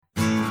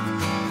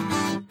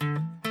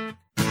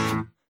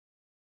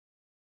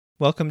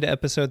Welcome to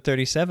episode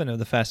 37 of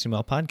the Fasting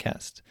Well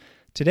podcast.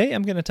 Today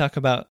I'm going to talk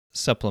about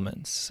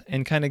supplements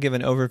and kind of give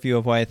an overview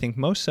of why I think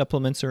most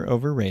supplements are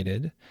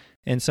overrated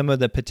and some of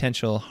the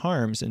potential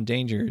harms and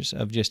dangers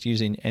of just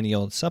using any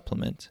old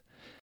supplement.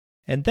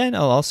 And then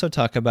I'll also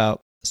talk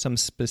about some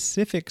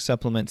specific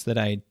supplements that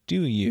I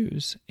do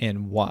use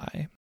and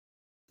why.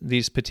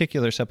 These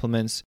particular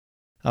supplements,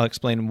 I'll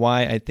explain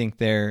why I think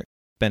they're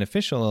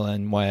beneficial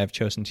and why I've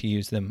chosen to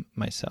use them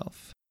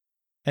myself.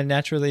 And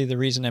naturally, the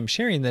reason I'm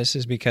sharing this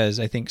is because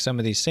I think some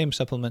of these same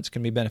supplements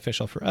can be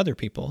beneficial for other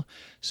people.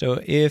 So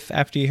if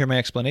after you hear my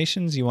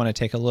explanations, you want to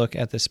take a look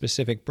at the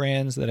specific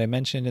brands that I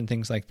mentioned and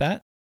things like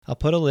that, I'll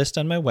put a list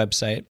on my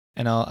website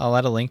and I'll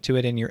add a link to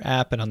it in your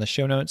app and on the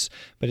show notes,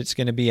 but it's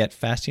going to be at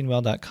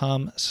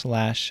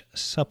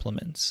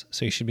fastingwell.com/supplements.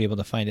 So you should be able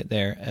to find it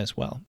there as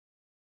well.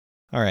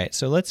 All right,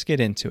 so let's get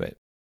into it.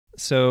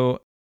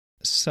 So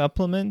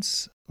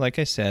supplements, like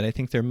I said, I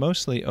think they're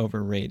mostly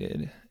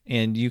overrated.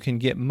 And you can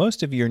get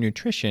most of your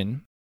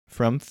nutrition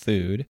from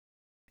food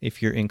if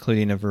you're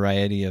including a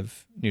variety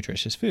of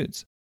nutritious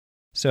foods.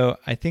 So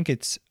I think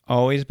it's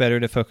always better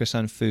to focus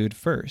on food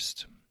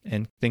first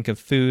and think of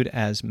food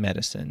as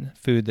medicine,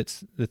 food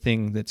that's the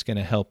thing that's going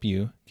to help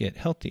you get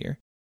healthier.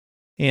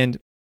 And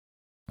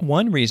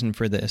one reason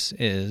for this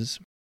is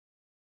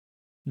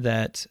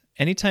that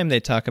anytime they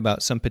talk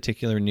about some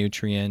particular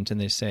nutrient and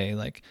they say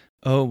like,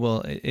 oh, well,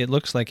 it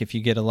looks like if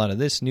you get a lot of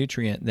this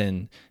nutrient,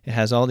 then it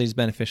has all these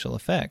beneficial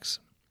effects.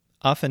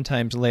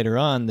 Oftentimes later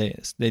on,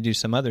 they do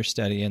some other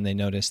study and they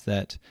notice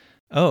that,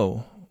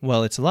 oh,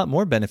 well, it's a lot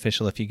more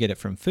beneficial if you get it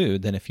from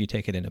food than if you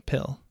take it in a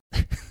pill.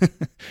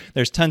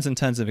 There's tons and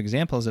tons of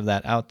examples of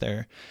that out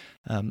there.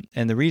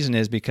 And the reason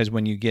is because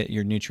when you get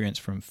your nutrients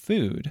from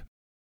food,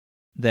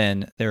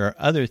 then there are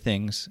other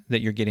things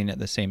that you're getting at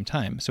the same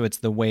time. So it's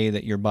the way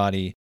that your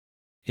body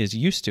is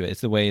used to it.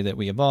 It's the way that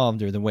we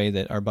evolved or the way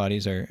that our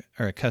bodies are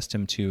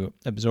accustomed to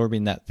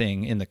absorbing that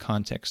thing in the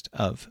context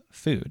of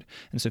food.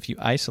 And so if you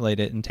isolate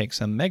it and take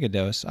some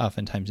megadose,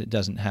 oftentimes it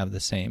doesn't have the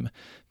same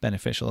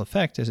beneficial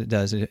effect as it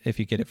does if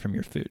you get it from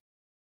your food.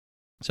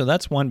 So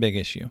that's one big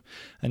issue.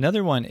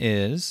 Another one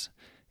is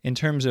in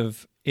terms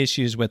of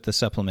issues with the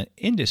supplement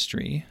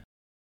industry.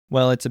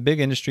 Well, it's a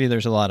big industry.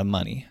 There's a lot of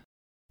money.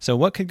 So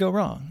what could go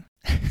wrong?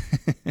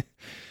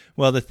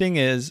 Well, the thing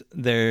is,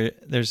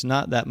 there's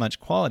not that much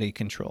quality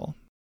control.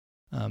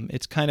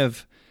 It's kind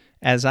of,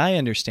 as I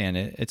understand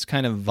it, it's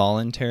kind of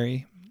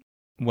voluntary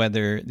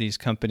whether these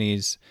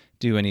companies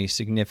do any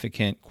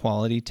significant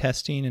quality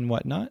testing and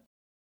whatnot.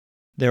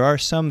 There are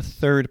some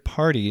third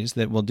parties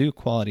that will do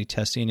quality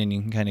testing, and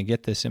you can kind of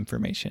get this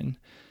information.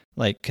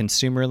 Like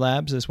Consumer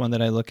Labs is one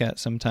that I look at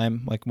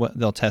sometime. Like what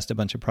they'll test a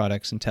bunch of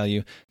products and tell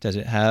you, does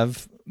it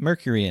have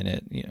mercury in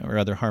it, or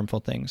other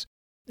harmful things?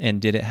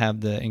 And did it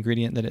have the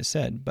ingredient that it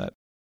said? But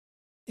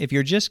if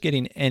you're just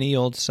getting any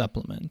old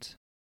supplement,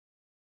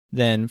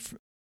 then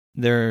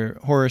there are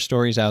horror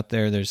stories out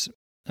there. There's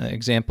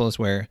examples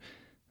where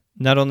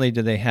not only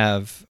do they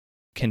have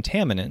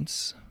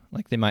contaminants,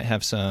 like they might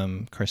have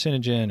some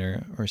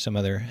carcinogen or some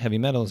other heavy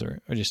metals or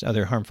just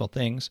other harmful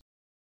things,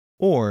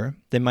 or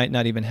they might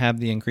not even have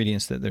the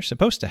ingredients that they're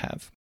supposed to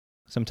have.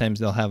 Sometimes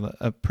they'll have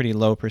a pretty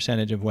low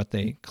percentage of what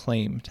they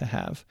claim to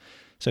have.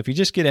 So if you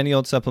just get any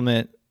old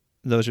supplement,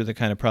 those are the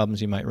kind of problems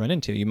you might run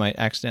into. You might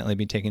accidentally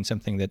be taking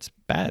something that's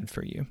bad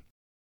for you.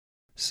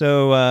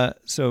 So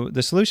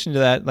the solution to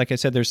that, like I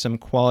said, there's some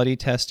quality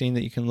testing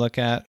that you can look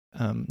at.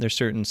 There's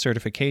certain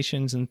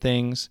certifications and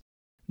things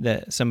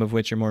that some of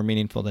which are more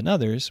meaningful than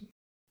others.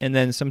 And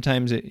then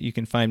sometimes you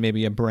can find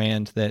maybe a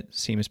brand that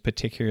seems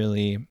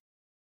particularly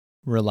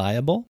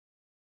reliable,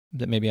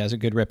 that maybe has a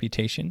good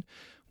reputation.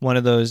 One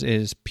of those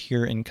is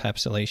Pure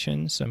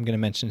Encapsulation. So I'm going to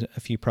mention a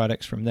few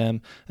products from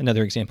them.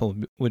 Another example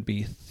would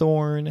be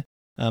Thorn.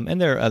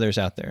 And there are others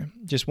out there,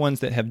 just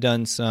ones that have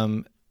done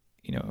some,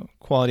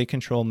 quality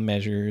control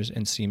measures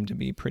and seem to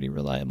be pretty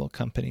reliable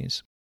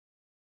companies.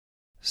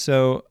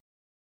 So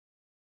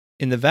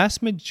in the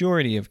vast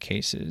majority of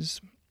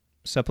cases,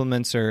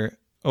 supplements are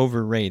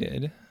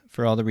overrated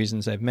for all the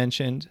reasons I've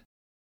mentioned,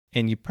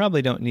 and you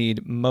probably don't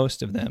need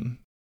most of them.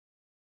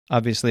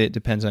 Obviously, it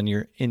depends on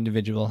your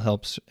individual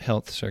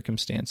health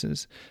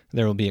circumstances.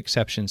 There will be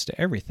exceptions to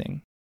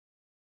everything.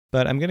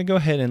 But I'm going to go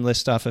ahead and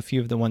list off a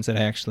few of the ones that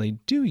I actually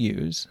do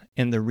use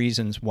and the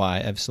reasons why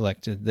I've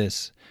selected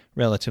this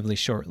relatively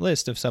short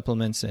list of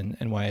supplements and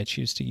why I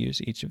choose to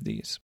use each of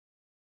these.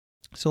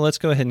 So let's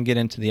go ahead and get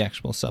into the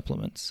actual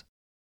supplements.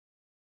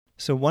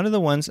 So one of the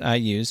ones I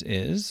use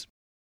is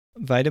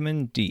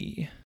vitamin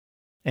D.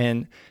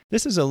 And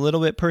this is a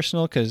little bit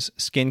personal because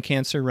skin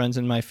cancer runs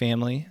in my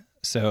family.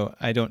 So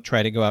I don't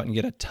try to go out and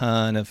get a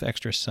ton of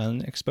extra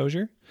sun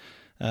exposure.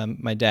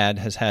 My dad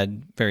has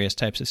had various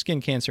types of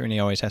skin cancer, and he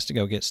always has to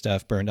go get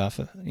stuff burned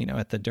off,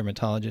 at the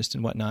dermatologist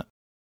and whatnot.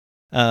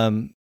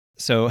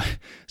 So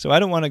I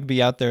don't want to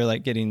be out there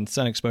like getting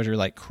sun exposure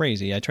like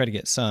crazy. I try to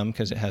get some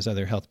because it has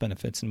other health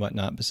benefits and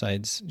whatnot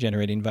besides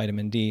generating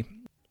vitamin D.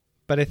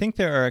 But I think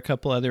there are a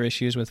couple other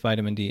issues with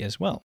vitamin D as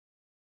well.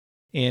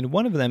 And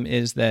one of them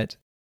is that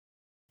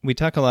we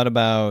talk a lot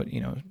about,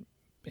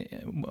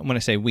 when I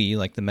say we,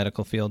 like the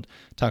medical field,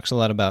 talks a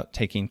lot about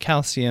taking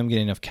calcium,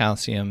 getting enough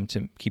calcium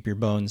to keep your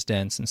bones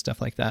dense and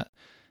stuff like that.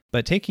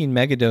 But taking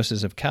mega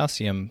doses of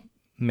calcium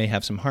may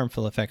have some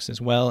harmful effects as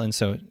well. And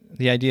so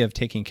the idea of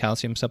taking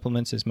calcium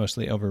supplements is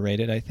mostly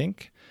overrated, I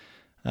think.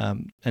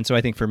 And so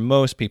I think for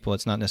most people,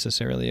 it's not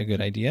necessarily a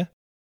good idea.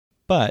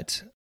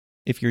 But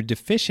if you're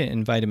deficient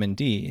in vitamin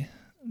D,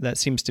 that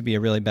seems to be a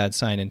really bad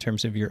sign in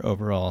terms of your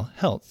overall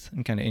health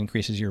and kind of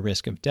increases your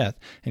risk of death.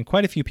 And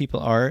quite a few people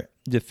are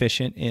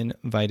deficient in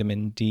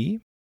vitamin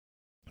D.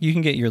 You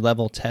can get your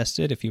level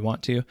tested if you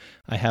want to.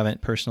 I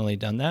haven't personally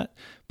done that,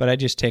 but I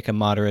just take a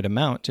moderate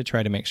amount to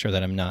try to make sure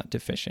that I'm not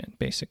deficient,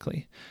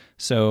 basically.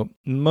 So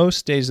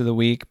most days of the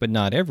week, but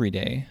not every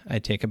day, I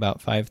take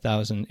about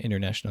 5,000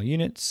 international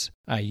units,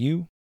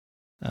 IU.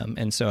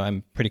 And so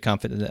I'm pretty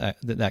confident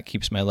that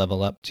keeps my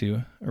level up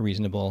to a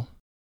reasonable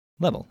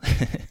level.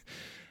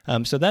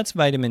 So that's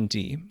vitamin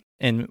D.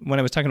 And when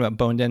I was talking about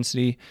bone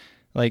density,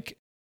 like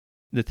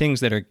the things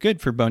that are good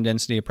for bone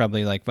density are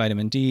probably like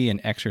vitamin D, and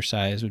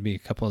exercise would be a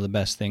couple of the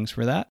best things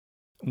for that.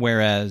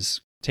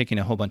 Whereas taking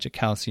a whole bunch of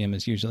calcium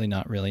is usually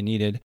not really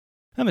needed.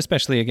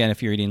 Especially, again,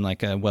 if you're eating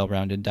like a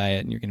well-rounded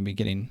diet and you're going to be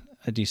getting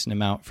a decent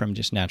amount from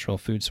just natural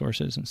food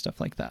sources and stuff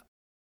like that.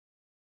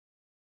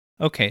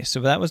 Okay,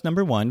 so that was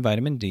number 1,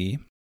 vitamin D.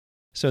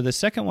 So the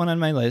second one on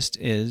my list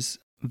is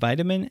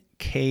vitamin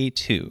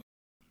K2.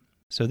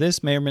 So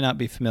this may or may not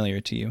be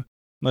familiar to you.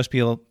 Most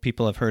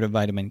people have heard of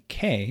vitamin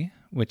K,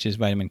 which is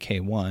vitamin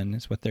K1,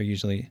 is what they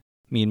usually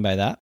mean by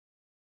that.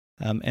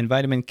 And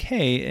vitamin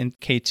K and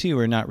K2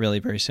 are not really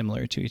very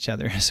similar to each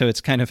other. So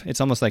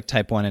it's almost like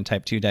type 1 and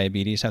type 2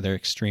 diabetes, how they're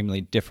extremely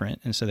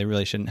different. And so they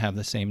really shouldn't have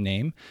the same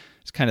name.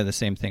 It's kind of the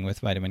same thing with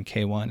vitamin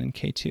K1 and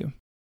K2.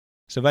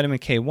 So vitamin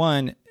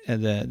K1,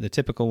 the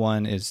typical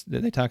one is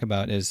that they talk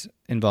about is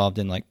involved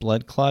in like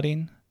blood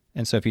clotting.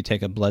 And so if you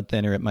take a blood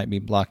thinner, it might be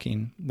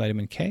blocking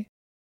vitamin K.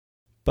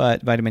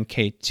 But vitamin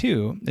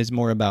K2 is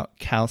more about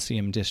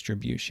calcium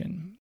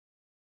distribution.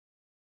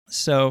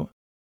 So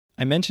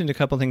I mentioned a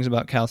couple things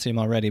about calcium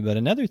already, but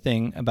another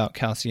thing about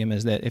calcium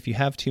is that if you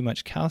have too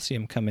much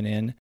calcium coming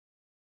in,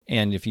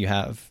 and if you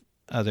have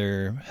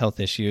other health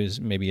issues,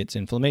 maybe it's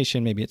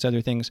inflammation, maybe it's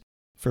other things,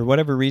 for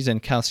whatever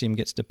reason, calcium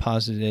gets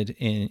deposited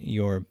in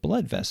your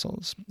blood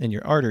vessels, in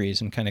your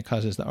arteries, and kind of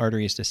causes the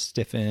arteries to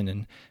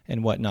stiffen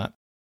and whatnot.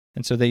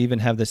 And so they even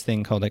have this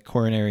thing called a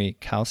coronary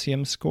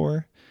calcium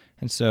score.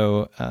 And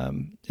so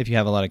if you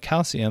have a lot of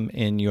calcium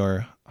in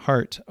your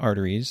heart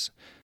arteries,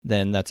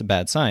 then that's a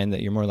bad sign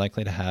that you're more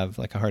likely to have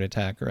like a heart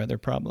attack or other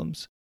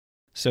problems.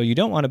 So you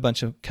don't want a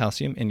bunch of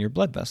calcium in your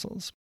blood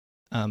vessels.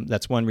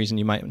 That's one reason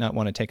you might not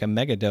want to take a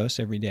mega dose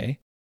every day.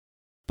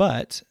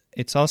 But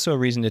it's also a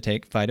reason to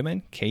take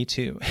vitamin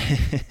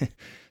K2.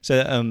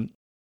 So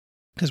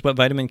because what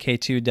vitamin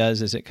K2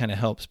 does is it kind of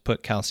helps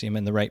put calcium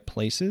in the right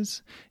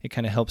places. It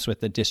kind of helps with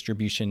the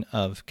distribution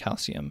of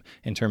calcium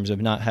in terms of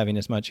not having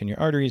as much in your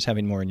arteries,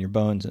 having more in your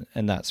bones,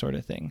 and that sort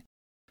of thing.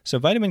 So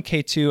vitamin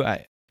K2,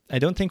 I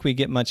don't think we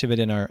get much of it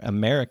in our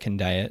American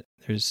diet.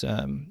 There's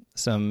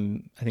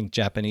some, I think,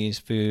 Japanese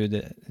food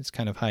that is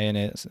kind of high in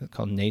it. It's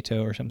called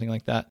natto or something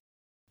like that.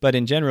 But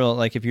in general,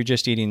 like if you're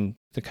just eating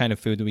the kind of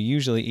food that we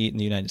usually eat in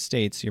the United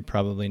States, you're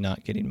probably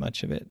not getting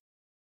much of it.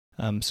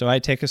 So I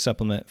take a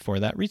supplement for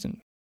that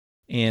reason.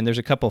 And there's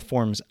a couple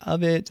forms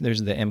of it.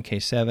 There's the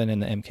MK7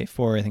 and the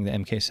MK4. I think the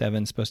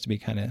MK7 is supposed to be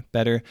kind of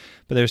better.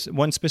 But there's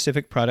one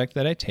specific product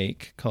that I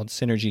take called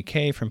Synergy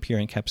K from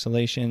Pure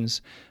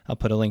Encapsulations. I'll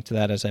put a link to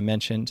that as I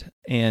mentioned.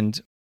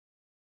 And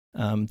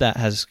that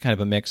has kind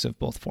of a mix of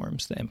both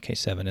forms, the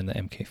MK7 and the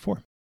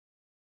MK4.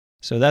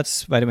 So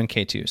that's vitamin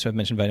K2. So I've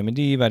mentioned vitamin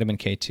D, vitamin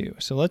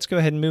K2. So let's go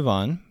ahead and move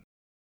on.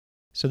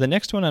 So the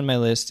next one on my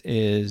list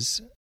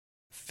is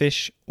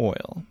fish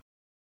oil.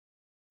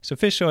 So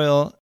fish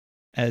oil,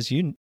 as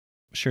you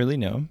surely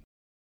know,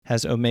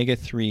 has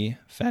omega-3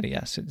 fatty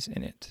acids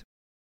in it.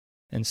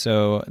 And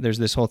so there's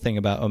this whole thing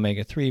about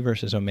omega-3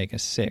 versus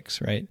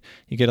omega-6, right?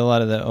 You get a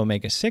lot of the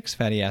omega-6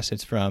 fatty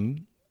acids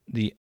from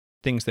the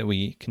things that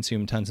we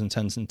consume tons and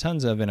tons and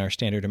tons of in our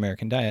standard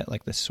American diet,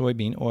 like the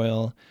soybean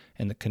oil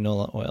and the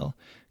canola oil,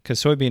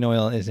 because soybean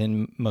oil is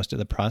in most of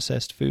the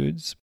processed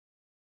foods.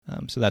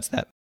 So that's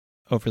that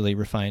overly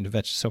refined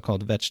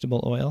so-called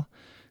vegetable oil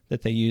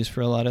that they use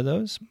for a lot of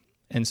those.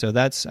 And so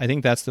I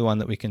think that's the one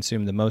that we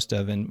consume the most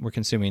of, and we're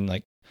consuming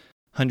like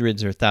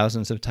hundreds or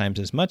thousands of times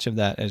as much of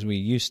that as we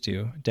used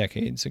to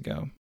decades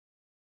ago.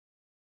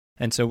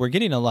 And so we're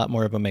getting a lot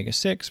more of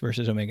omega-6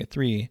 versus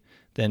omega-3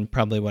 than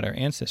probably what our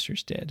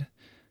ancestors did.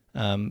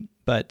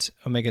 But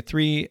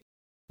omega-3,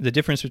 the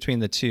difference between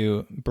the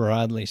two,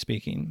 broadly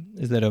speaking,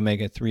 is that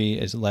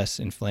omega-3 is less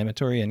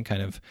inflammatory and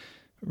kind of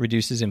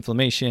reduces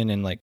inflammation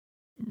and like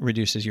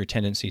reduces your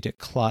tendency to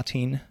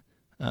clotting,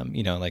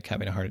 like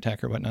having a heart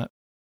attack or whatnot.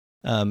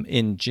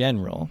 In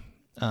general,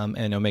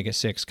 and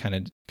omega-6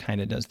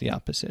 kind of does the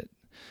opposite.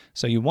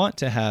 So you want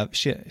to have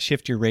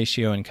shift your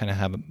ratio and kind of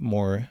have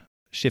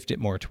shift it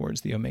more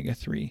towards the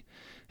omega-3.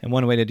 And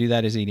one way to do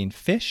that is eating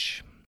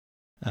fish.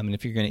 And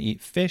if you're going to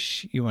eat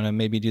fish, you want to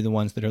maybe do the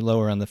ones that are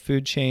lower on the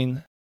food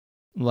chain,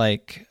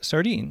 like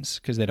sardines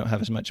because they don't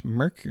have as much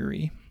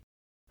mercury.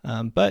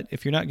 But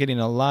if you're not getting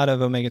a lot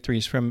of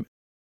omega-3s from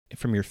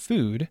your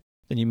food,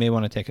 then you may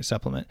want to take a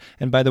supplement.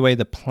 And by the way,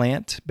 the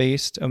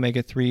plant-based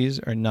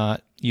omega-3s are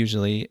not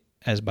usually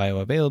as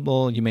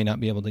bioavailable. You may not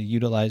be able to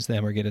utilize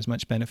them or get as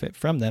much benefit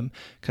from them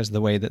because of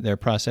the way that they're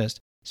processed.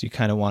 So you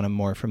kind of want them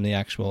more from the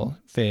actual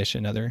fish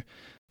and other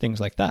things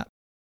like that,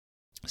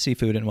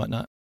 seafood and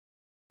whatnot.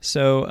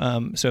 So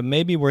it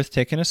may be worth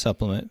taking a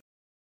supplement.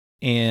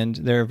 And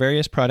there are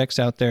various products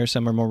out there.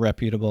 Some are more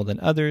reputable than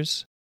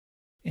others.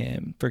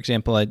 And for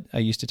example, I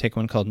used to take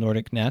one called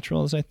Nordic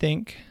Naturals, I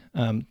think.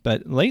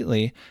 But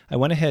lately, I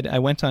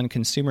went on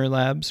Consumer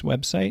Labs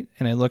website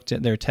and I looked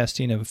at their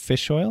testing of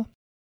fish oil.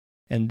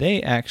 And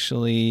they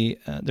actually,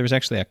 there was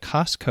actually a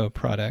Costco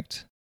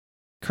product,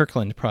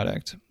 Kirkland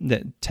product,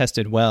 that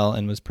tested well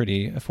and was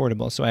pretty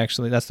affordable.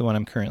 So that's the one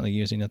I'm currently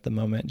using at the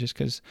moment just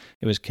because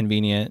it was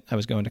convenient. I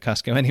was going to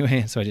Costco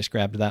anyway, so I just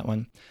grabbed that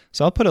one.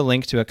 So I'll put a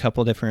link to a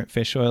couple different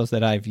fish oils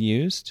that I've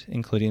used,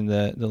 including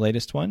the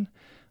latest one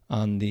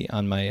on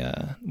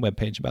my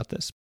webpage about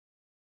this.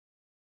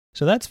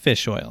 So that's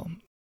fish oil.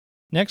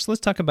 Next,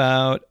 let's talk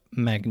about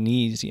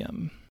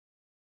magnesium.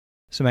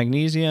 So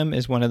magnesium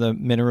is one of the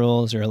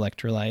minerals or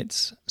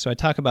electrolytes. So I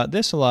talk about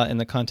this a lot in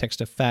the context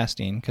of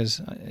fasting,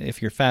 because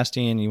if you're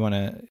fasting and you want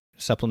to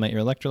supplement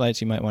your electrolytes,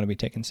 you might want to be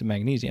taking some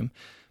magnesium.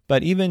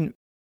 But even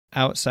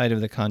outside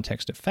of the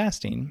context of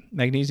fasting,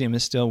 magnesium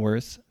is still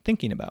worth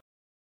thinking about.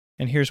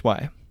 And here's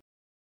why.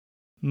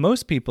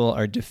 Most people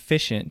are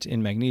deficient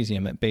in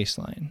magnesium at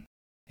baseline.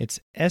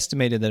 It's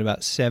estimated that about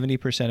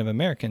 70% of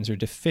Americans are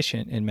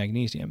deficient in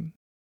magnesium.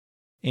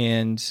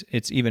 And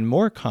it's even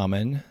more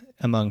common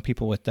among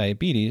people with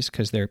diabetes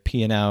because they're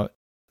peeing out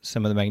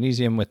some of the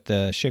magnesium with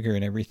the sugar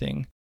and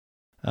everything.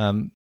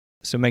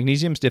 So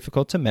magnesium is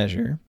difficult to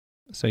measure.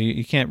 So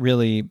you can't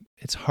really,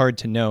 it's hard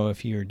to know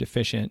if you're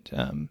deficient.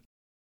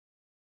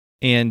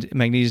 And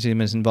magnesium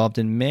is involved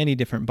in many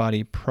different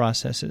body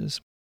processes,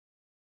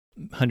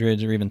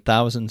 hundreds or even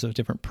thousands of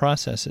different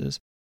processes.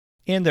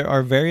 And there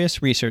are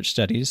various research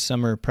studies.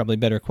 Some are probably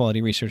better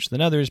quality research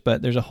than others,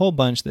 but there's a whole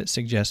bunch that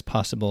suggest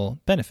possible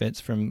benefits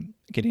from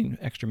getting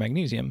extra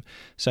magnesium,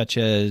 such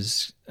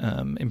as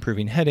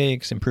improving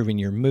headaches, improving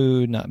your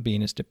mood, not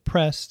being as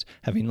depressed,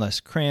 having less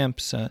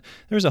cramps.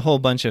 There's a whole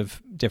bunch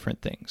of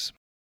different things.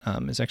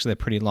 It's actually a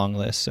pretty long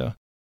list. So,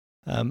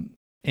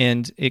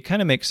 and it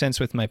kind of makes sense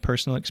with my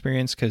personal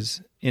experience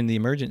because in the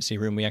emergency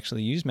room, we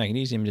actually use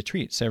magnesium to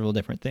treat several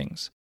different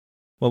things.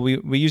 Well,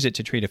 we use it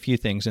to treat a few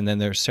things, and then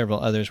there's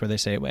several others where they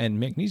say, and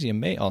magnesium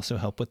may also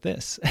help with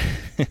this.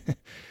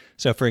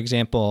 So, for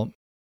example,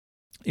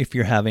 if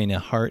you're having a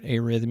heart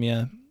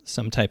arrhythmia,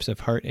 some types of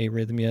heart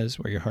arrhythmias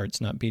where your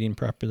heart's not beating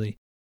properly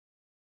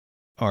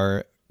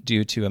are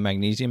due to a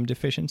magnesium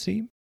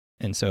deficiency.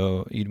 And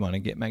so you'd want to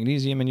get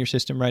magnesium in your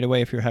system right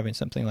away if you're having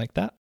something like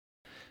that.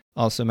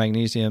 Also,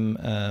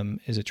 magnesium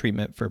is a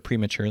treatment for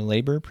premature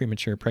labor,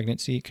 premature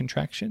pregnancy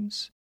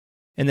contractions.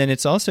 And then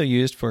it's also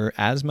used for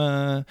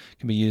asthma,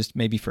 can be used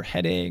maybe for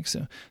headaches.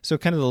 So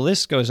kind of the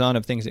list goes on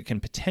of things it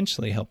can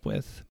potentially help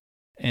with.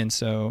 And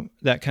so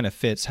that kind of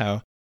fits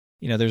how,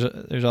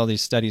 there's all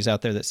these studies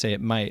out there that say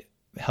it might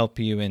help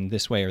you in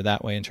this way or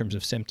that way in terms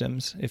of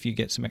symptoms if you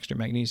get some extra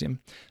magnesium.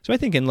 So I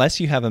think unless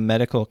you have a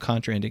medical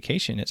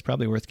contraindication, it's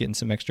probably worth getting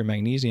some extra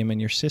magnesium in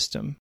your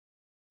system.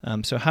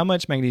 So how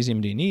much magnesium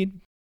do you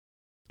need?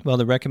 Well,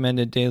 the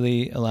recommended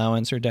daily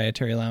allowance or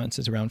dietary allowance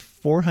is around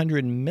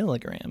 400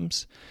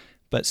 milligrams.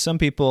 But some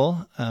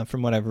people,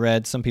 from what I've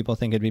read, some people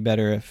think it'd be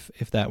better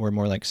if that were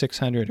more like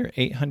 600 or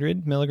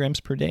 800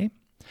 milligrams per day.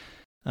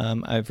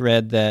 I've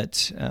read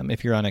that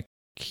if you're on a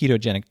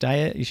ketogenic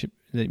diet, you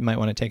might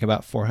want to take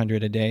about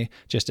 400 a day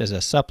just as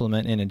a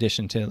supplement in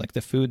addition to like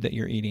the food that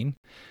you're eating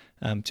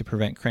to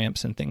prevent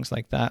cramps and things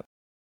like that.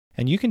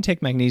 And you can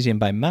take magnesium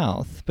by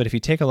mouth, but if you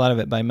take a lot of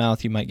it by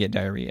mouth, you might get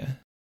diarrhea,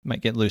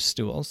 might get loose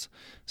stools.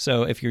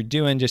 So if you're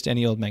doing just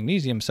any old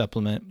magnesium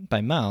supplement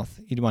by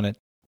mouth, you'd want to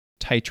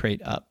titrate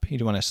up.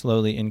 You'd want to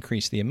slowly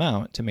increase the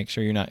amount to make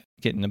sure you're not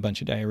getting a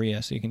bunch of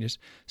diarrhea so you can just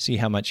see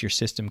how much your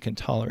system can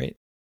tolerate.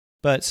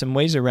 But some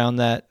ways around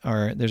that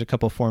are there's a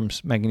couple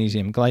forms,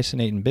 magnesium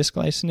glycinate and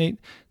bisglycinate,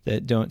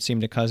 that don't seem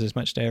to cause as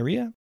much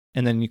diarrhea.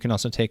 And then you can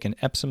also take an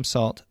Epsom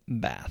salt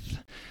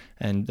bath.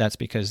 And that's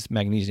because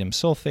magnesium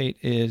sulfate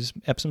is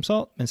Epsom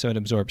salt, and so it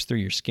absorbs through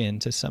your skin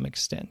to some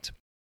extent.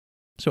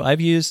 So I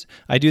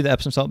do the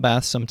Epsom salt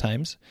bath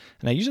sometimes,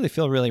 and I usually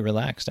feel really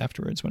relaxed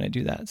afterwards when I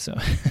do that. So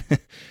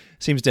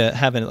seems to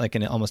have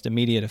an almost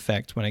immediate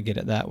effect when I get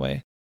it that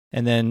way.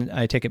 And then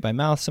I take it by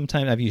mouth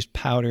sometimes. I've used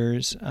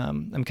powders.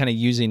 I'm kind of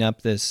using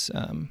up this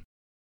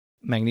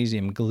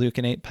magnesium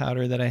gluconate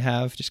powder that I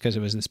have just because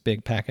it was this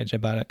big package I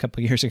bought a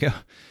couple years ago.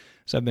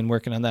 So I've been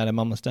working on that. I'm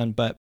almost done.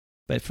 But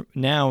for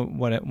now,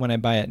 when I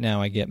buy it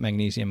now, I get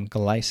magnesium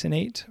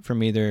glycinate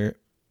from either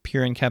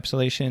pure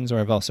encapsulations, or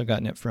I've also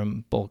gotten it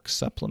from bulk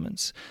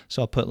supplements.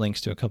 So I'll put links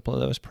to a couple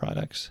of those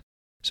products.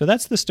 So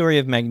that's the story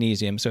of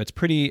magnesium. So it's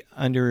pretty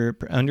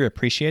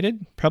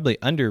underappreciated, probably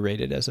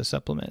underrated as a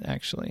supplement,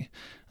 actually,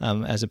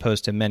 as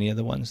opposed to many of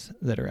the ones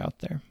that are out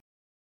there.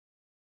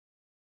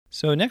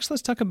 So next,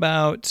 let's talk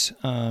about,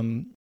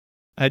 I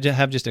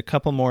have just a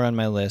couple more on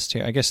my list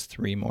here. I guess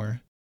 3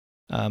 more.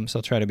 So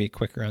I'll try to be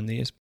quicker on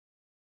these.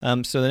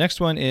 So the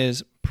next one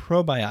is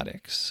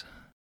probiotics.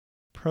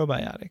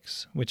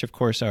 Probiotics, which of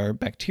course are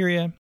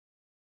bacteria.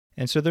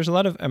 And so there's a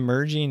lot of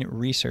emerging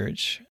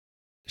research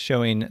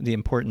showing the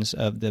importance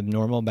of the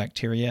normal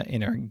bacteria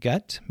in our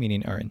gut,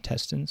 meaning our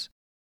intestines.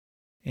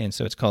 And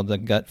so it's called the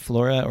gut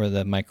flora or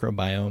the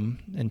microbiome,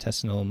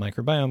 intestinal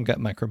microbiome, gut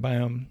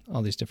microbiome,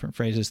 all these different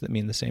phrases that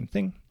mean the same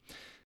thing.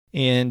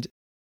 And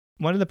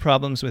one of the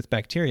problems with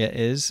bacteria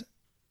is,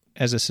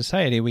 as a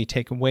society, we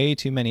take way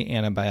too many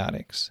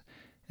antibiotics.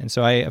 And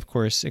so I, of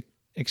course,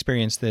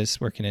 experienced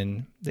this working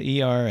in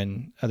the ER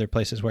and other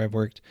places where I've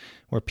worked,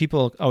 where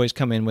people always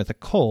come in with a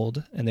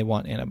cold and they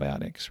want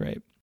antibiotics,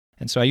 right?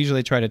 And so I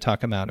usually try to talk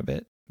them out of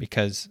it,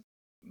 because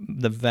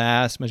the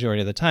vast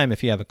majority of the time,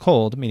 if you have a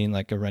cold, meaning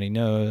like a runny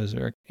nose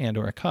or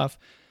a cough,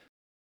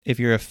 if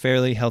you're a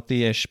fairly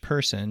healthy-ish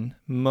person,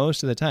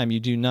 most of the time you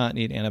do not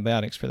need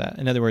antibiotics for that.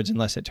 In other words,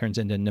 unless it turns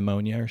into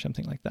pneumonia or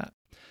something like that.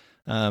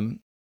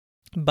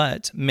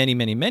 But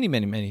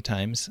many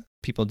times,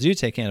 people do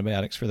take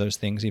antibiotics for those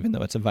things, even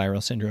though it's a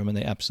viral syndrome, and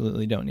they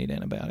absolutely don't need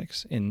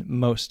antibiotics in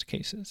most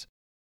cases.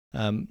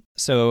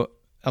 So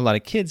a lot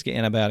of kids get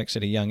antibiotics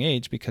at a young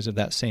age because of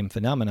that same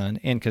phenomenon,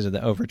 and because of the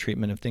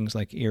overtreatment of things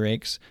like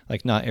earaches.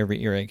 Like, not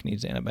every earache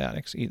needs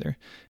antibiotics either.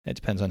 It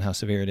depends on how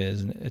severe it is,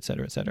 and et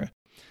cetera, et cetera.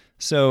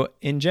 So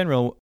in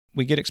general,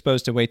 we get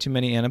exposed to way too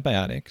many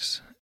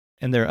antibiotics.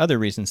 And there are other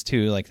reasons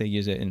too, like they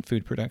use it in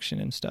food production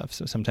and stuff.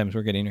 So sometimes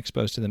we're getting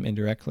exposed to them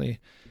indirectly.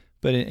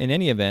 But in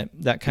any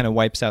event, that kind of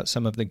wipes out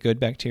some of the good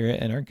bacteria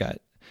in our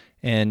gut.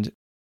 And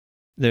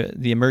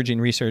the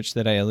emerging research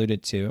that I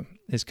alluded to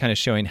is kind of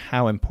showing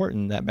how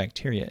important that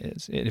bacteria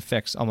is. It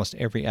affects almost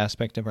every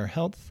aspect of our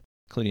health,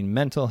 including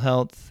mental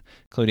health,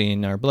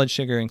 including our blood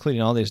sugar,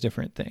 including all these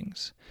different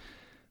things.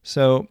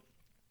 So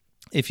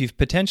if you've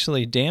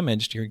potentially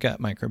damaged your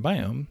gut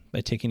microbiome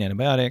by taking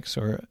antibiotics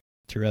or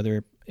through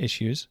other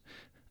issues,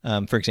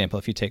 for example,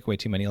 if you take way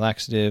too many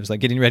laxatives, like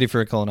getting ready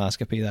for a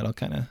colonoscopy,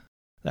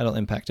 that'll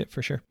impact it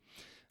for sure.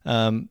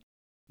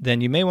 Then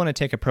you may want to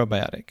take a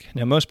probiotic.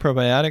 Now, most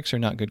probiotics are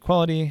not good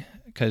quality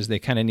because they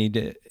kind of need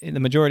to, the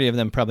majority of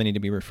them probably need to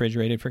be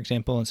refrigerated, for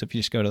example. And so if you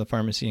just go to the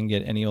pharmacy and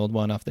get any old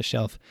one off the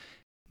shelf,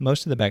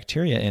 most of the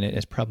bacteria in it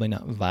is probably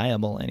not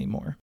viable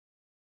anymore.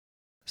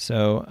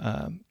 So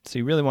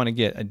you really want to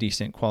get a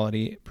decent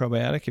quality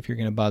probiotic if you're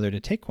going to bother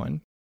to take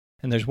one.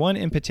 And there's one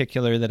in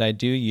particular that I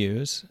do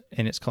use,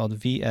 and it's called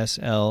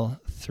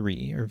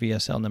VSL3 or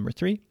VSL number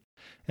 3.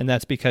 And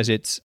that's because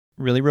it's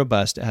really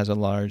robust. It has a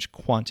large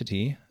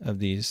quantity of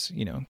these,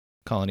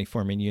 colony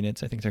forming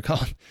units. I think they're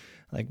called,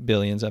 like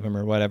billions of them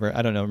or whatever.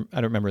 I don't know.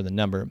 I don't remember the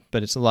number,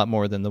 but it's a lot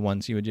more than the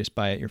ones you would just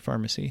buy at your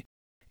pharmacy.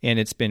 And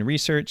it's been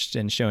researched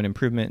and shown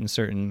improvement in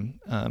certain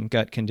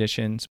gut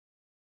conditions.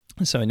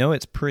 So I know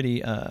it's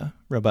pretty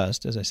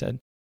robust, as I said.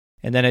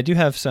 And then I do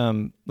have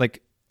some,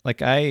 like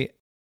I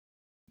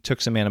took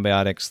some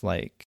antibiotics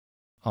like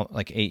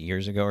 8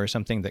 years ago or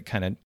something that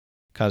kind of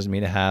caused me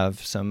to have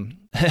some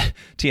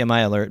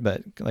TMI alert,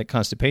 but like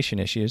constipation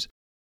issues.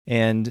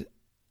 And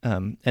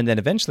then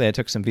eventually I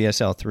took some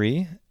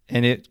VSL3,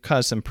 and it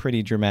caused some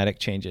pretty dramatic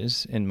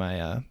changes in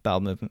my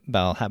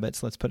bowel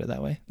habits, let's put it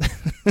that way.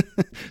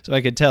 So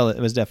I could tell it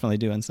was definitely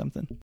doing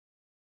something.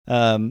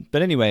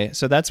 But anyway,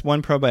 so that's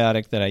one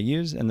probiotic that I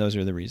use, and those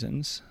are the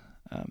reasons.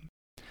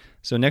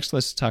 So next,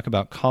 let's talk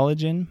about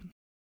collagen.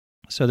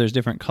 So there's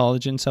different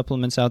collagen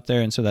supplements out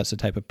there, and so that's a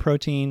type of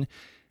protein.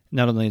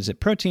 Not only is it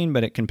protein,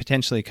 but it can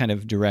potentially kind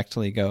of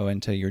directly go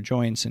into your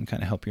joints and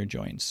kind of help your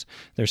joints.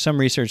 There's some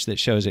research that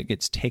shows it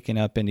gets taken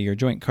up into your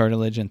joint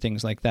cartilage and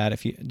things like that,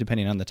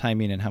 depending on the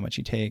timing and how much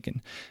you take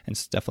and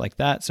stuff like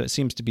that. So it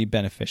seems to be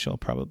beneficial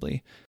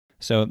probably.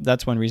 So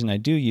that's one reason I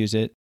do use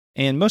it.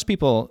 And most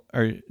people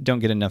don't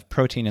get enough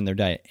protein in their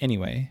diet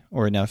anyway,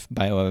 or enough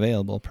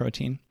bioavailable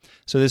protein.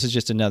 So this is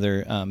just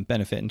another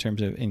benefit in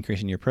terms of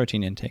increasing your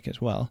protein intake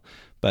as well,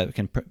 but it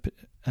can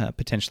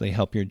potentially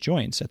help your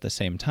joints at the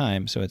same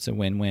time. So it's a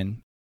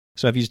win-win.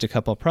 So I've used a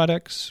couple of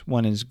products.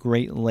 One is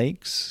Great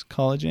Lakes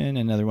Collagen,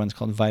 another one's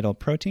called Vital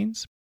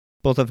Proteins.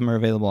 Both of them are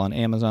available on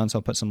Amazon, so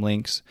I'll put some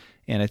links.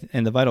 And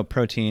the Vital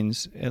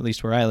Proteins, at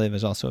least where I live,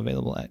 is also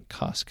available at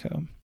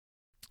Costco.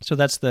 So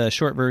that's the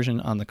short version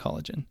on the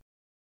collagen.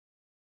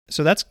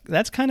 So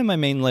that's kind of my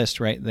main list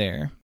right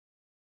there.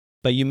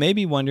 But you may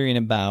be wondering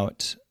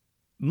about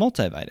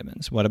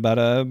multivitamins. What about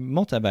a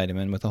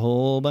multivitamin with a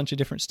whole bunch of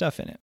different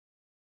stuff in it?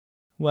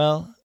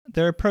 Well,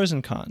 there are pros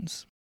and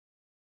cons.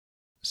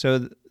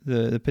 So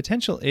the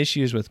potential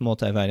issues with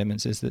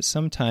multivitamins is that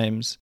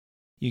sometimes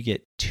you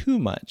get too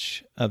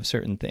much of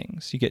certain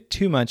things. You get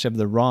too much of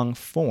the wrong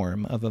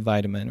form of a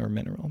vitamin or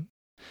mineral.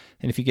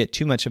 And if you get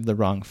too much of the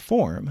wrong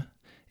form,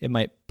 it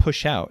might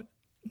push out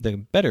the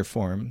better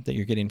form that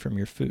you're getting from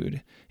your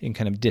food and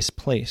kind of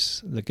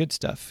displace the good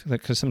stuff.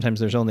 Because sometimes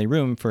there's only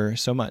room for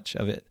so much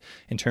of it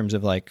in terms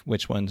of like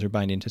which ones are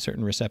binding to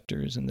certain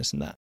receptors and this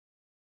and that.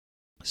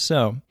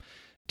 So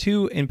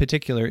two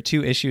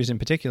issues in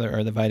particular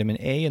are the vitamin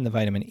A and the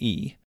vitamin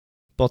E.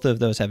 both of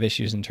those have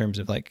issues in terms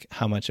of like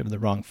how much of the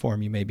wrong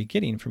form you may be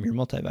getting from your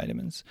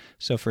multivitamins.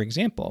 So for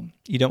example,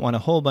 you don't want a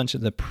whole bunch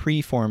of the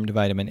preformed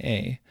vitamin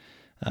A,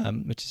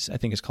 which is, I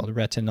think is called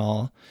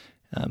retinol.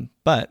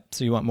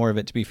 So you want more of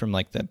it to be from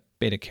like the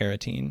beta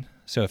carotene.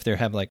 So if they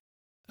have like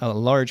a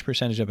large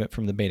percentage of it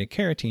from the beta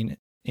carotene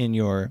in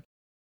your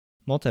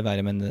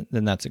multivitamin,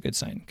 then that's a good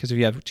sign. Because if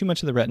you have too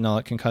much of the retinol,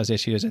 it can cause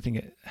issues. I think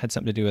it had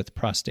something to do with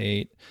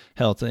prostate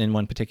health in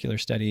one particular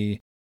study.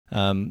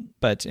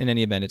 But in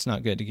any event, it's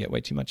not good to get way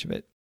too much of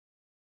it.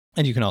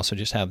 And you can also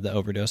just have the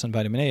overdose on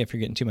vitamin A if you're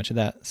getting too much of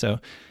that. So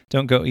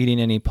don't go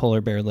eating any polar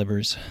bear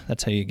livers.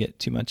 That's how you get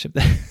too much of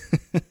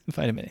the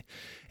vitamin A.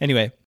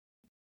 Anyway,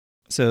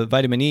 so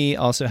vitamin E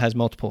also has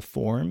multiple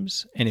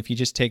forms. And if you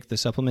just take the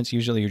supplements,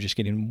 usually you're just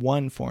getting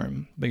one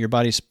form, but your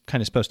body's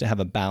kind of supposed to have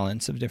a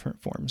balance of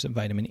different forms of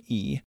vitamin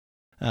E.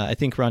 I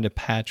think Rhonda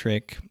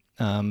Patrick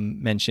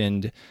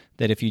mentioned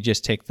that if you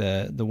just take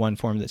the one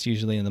form that's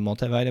usually in the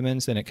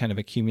multivitamins, then it kind of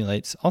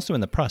accumulates also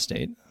in the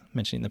prostate,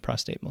 mentioning the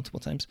prostate multiple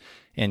times,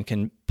 and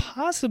can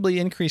possibly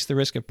increase the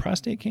risk of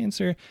prostate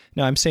cancer.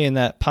 Now, I'm saying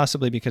that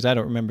possibly because I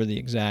don't remember the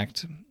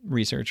exact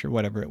research or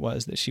whatever it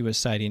was that she was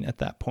citing at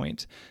that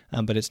point,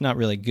 but it's not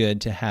really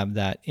good to have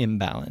that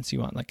imbalance. You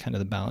want like kind of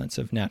the balance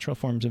of natural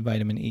forms of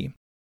vitamin E.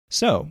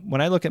 So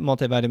when I look at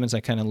multivitamins, I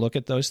kind of look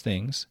at those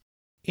things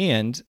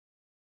and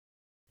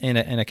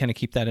I kind of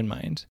keep that in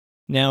mind.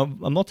 Now,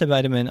 a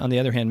multivitamin, on the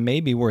other hand,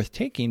 may be worth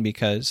taking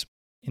because,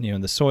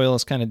 the soil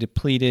is kind of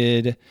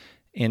depleted,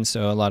 and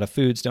so a lot of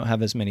foods don't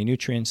have as many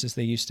nutrients as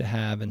they used to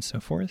have and so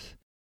forth.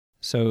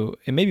 So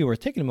it may be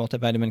worth taking a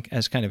multivitamin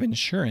as kind of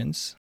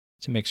insurance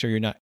to make sure you're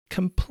not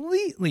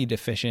completely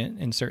deficient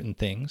in certain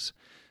things.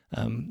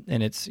 And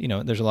it's,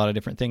 there's a lot of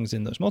different things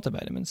in those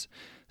multivitamins.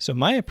 So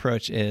my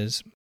approach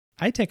is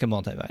I take a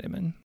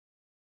multivitamin,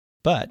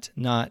 but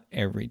not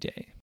every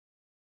day.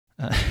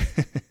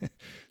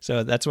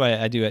 So that's why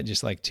I do it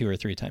just like 2 or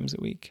 3 times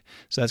a week.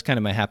 So that's kind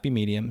of my happy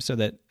medium, so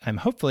that I'm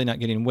hopefully not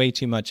getting way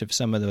too much of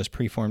some of those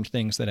preformed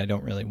things that I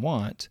don't really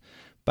want,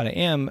 but I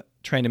am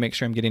trying to make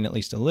sure I'm getting at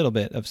least a little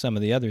bit of some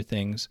of the other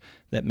things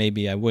that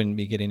maybe I wouldn't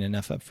be getting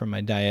enough of from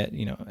my diet,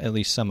 at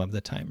least some of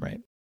the time,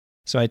 right?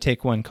 So I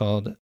take one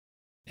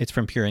it's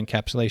from Pure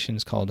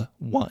Encapsulations, called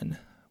One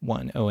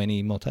ONE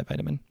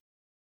multivitamin.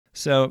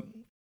 So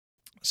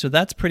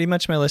that's pretty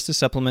much my list of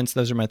supplements.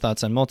 Those are my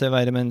thoughts on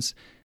multivitamins.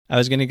 I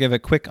was going to give a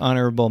quick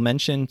honorable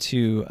mention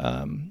to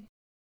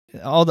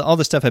all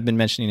the stuff I've been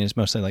mentioning is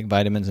mostly like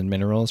vitamins and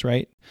minerals,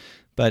 right?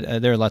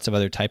 But there are lots of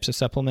other types of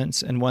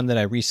supplements. And one that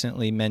I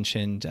recently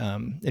mentioned,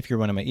 if you're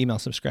one of my email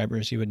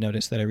subscribers, you would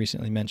notice that I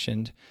recently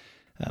mentioned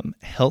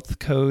Health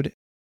Code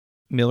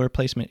meal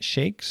replacement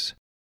shakes.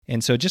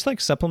 And so just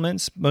like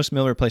supplements, most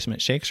meal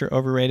replacement shakes are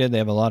overrated. They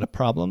have a lot of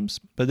problems.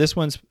 But this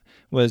one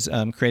was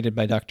created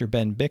by Dr.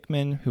 Ben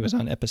Bickman, who was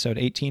on episode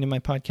 18 of my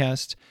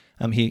podcast.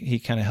 He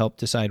kind of helped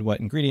decide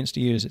what ingredients to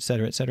use, et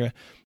cetera, et cetera.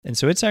 And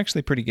so it's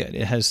actually pretty good.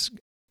 It has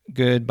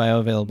good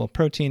bioavailable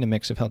protein, a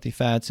mix of healthy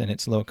fats, and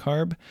it's low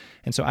carb.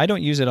 And so I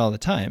don't use it all the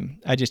time.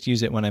 I just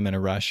use it when I'm in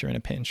a rush or in a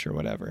pinch or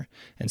whatever.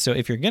 And so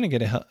if you're going to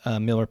get a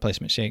meal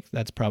replacement shake,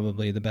 that's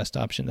probably the best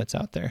option that's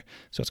out there.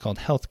 So it's called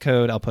Health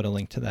Code. I'll put a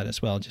link to that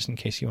as well, just in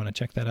case you want to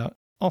check that out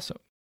also.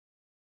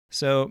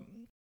 So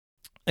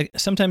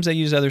sometimes I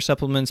use other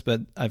supplements,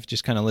 but I've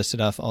just kind of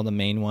listed off all the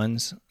main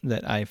ones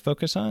that I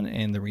focus on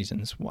and the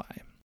reasons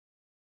why.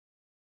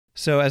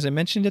 So as I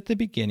mentioned at the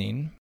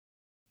beginning,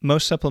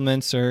 most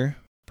supplements are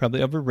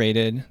probably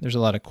overrated. There's a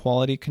lot of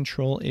quality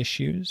control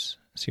issues.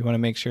 So you want to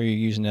make sure you're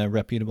using a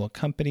reputable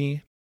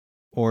company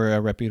or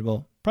a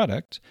reputable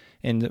product.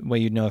 And the way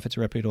you'd know if it's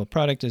a reputable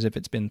product is if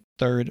it's been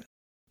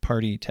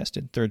third-party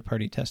tested.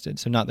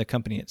 So not the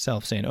company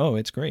itself saying, oh,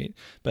 it's great,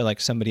 but like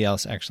somebody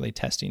else actually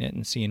testing it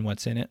and seeing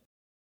what's in it.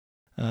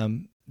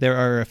 There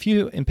are a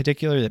few in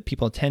particular that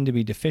people tend to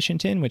be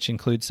deficient in, which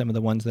includes some of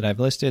the ones that I've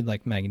listed,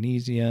 like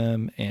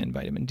magnesium and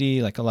vitamin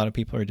D. Like a lot of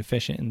people are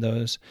deficient in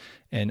those,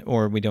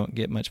 or we don't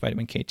get much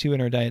vitamin K2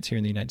 in our diets here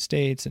in the United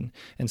States, and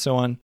so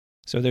on.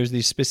 So there's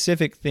these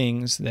specific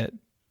things that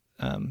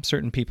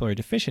certain people are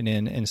deficient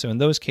in, and so in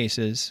those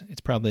cases,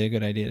 it's probably a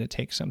good idea to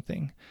take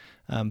something.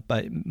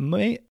 But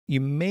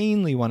you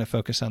mainly want to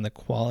focus on the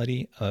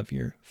quality of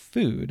your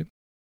food,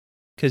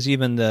 because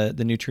even the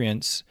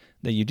nutrients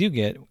that you do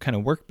get kind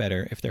of work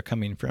better if they're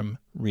coming from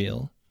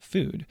real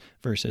food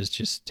versus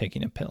just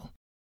taking a pill.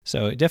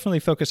 So definitely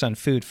focus on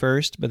food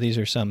first, but these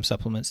are some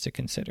supplements to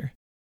consider.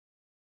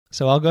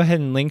 So I'll go ahead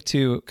and link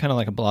to kind of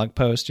like a blog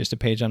post, just a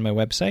page on my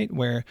website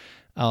where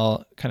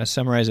I'll kind of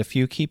summarize a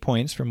few key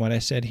points from what I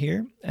said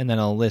here, and then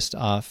I'll list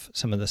off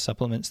some of the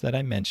supplements that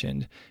I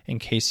mentioned in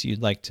case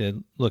you'd like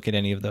to look at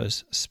any of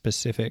those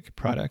specific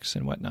products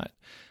and whatnot.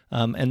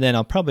 And then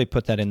I'll probably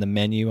put that in the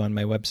menu on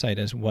my website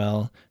as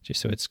well,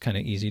 just so it's kind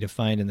of easy to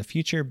find in the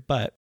future.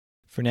 But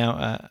for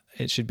now,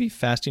 it should be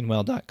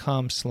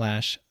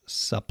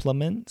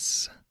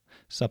fastingwell.com/supplements,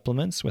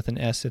 supplements with an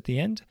S at the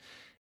end.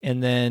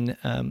 And then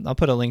I'll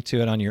put a link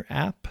to it on your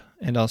app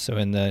and also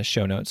in the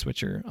show notes,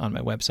 which are on my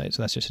website.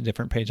 So that's just a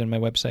different page on my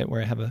website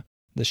where I have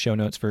the show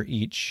notes for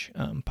each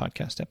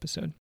podcast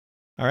episode.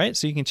 All right,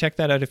 so you can check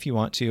that out if you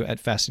want to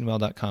at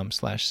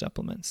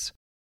fastingwell.com/supplements.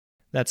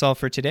 That's all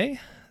for today.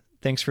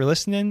 Thanks for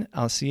listening.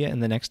 I'll see you in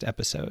the next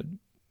episode.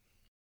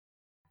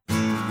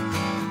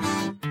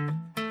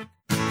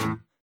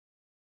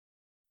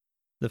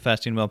 The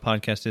Fasting Well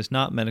podcast is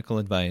not medical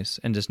advice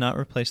and does not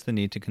replace the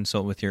need to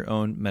consult with your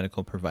own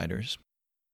medical providers.